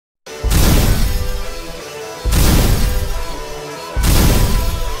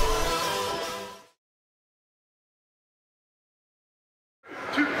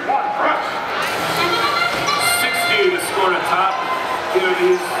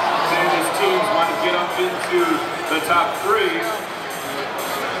teams want to get up into the top three.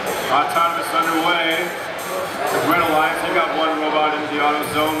 Autonomous underway. The Red Alliance, they got one robot into the auto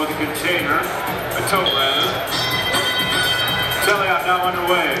zone with a container, a tote rather. Teleop now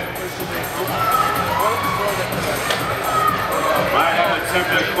underway. Might have an attempt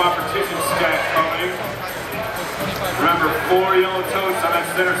at competition stack coming. Remember, 4 yellow totes on that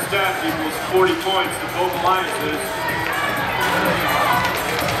center stack equals 40 points to both alliances.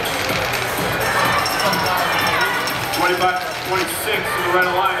 25-26 for the Red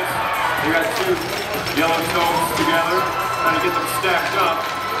Alliance. They got 2 yellow totes together, trying to get them stacked up.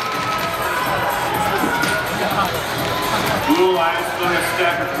 Blue Alliance filling a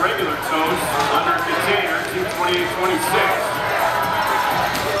stack of regular totes under a container, 228-26.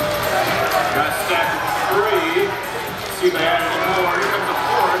 Got a stack of 3. See if they add any more. Here comes a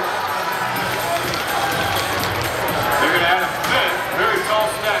 4th. They're going to add a 5th. Very tall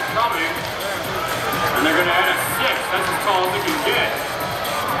stack coming. And they're going to add a 6th. That's as tall as they can get.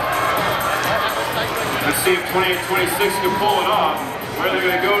 Let's see if 28-26 can pull it off. Where they're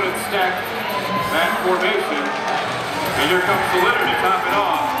going to go to stack that formation. And here comes the litter to top it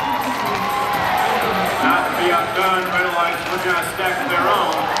off. Not to be outdone, Red Alliance looking at a stack of their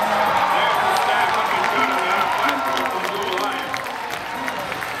own. There's the stack looking good on the outer platform for the Blue Alliance.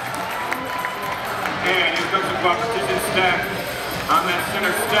 And here comes the competition stack on that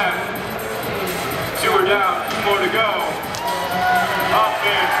center step. 2 are down, 2 more to go. Up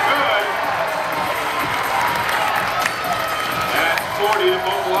and good. That's 40 to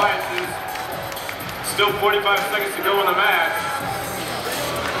both alliances. Still 45 seconds to go in the match.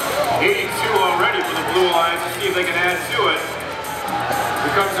 82 already for the Blue Alliance. Let's see if they can add to it.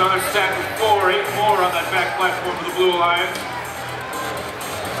 Here comes another stack of 4, 8 more on that back platform for the Blue Alliance.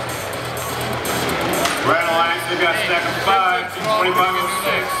 Red Alliance, they've got a stack of 5, 25 and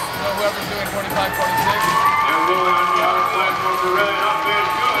 6. Whoever's doing 25, 46. They're rolling on the outer platform for Red. Up and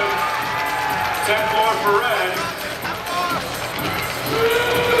good. 10 more for Red.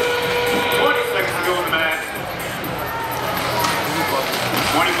 20 seconds to go in the match.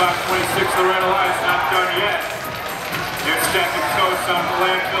 25-26 the Red Alliance, not done yet. They're stacking toast on the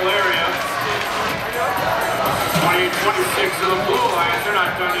landfill area. 28-26 to the Blue Alliance, they're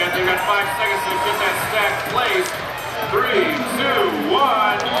not done yet. They've got 5 seconds to get that stack placed. 3, 2,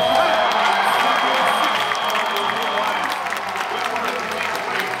 1.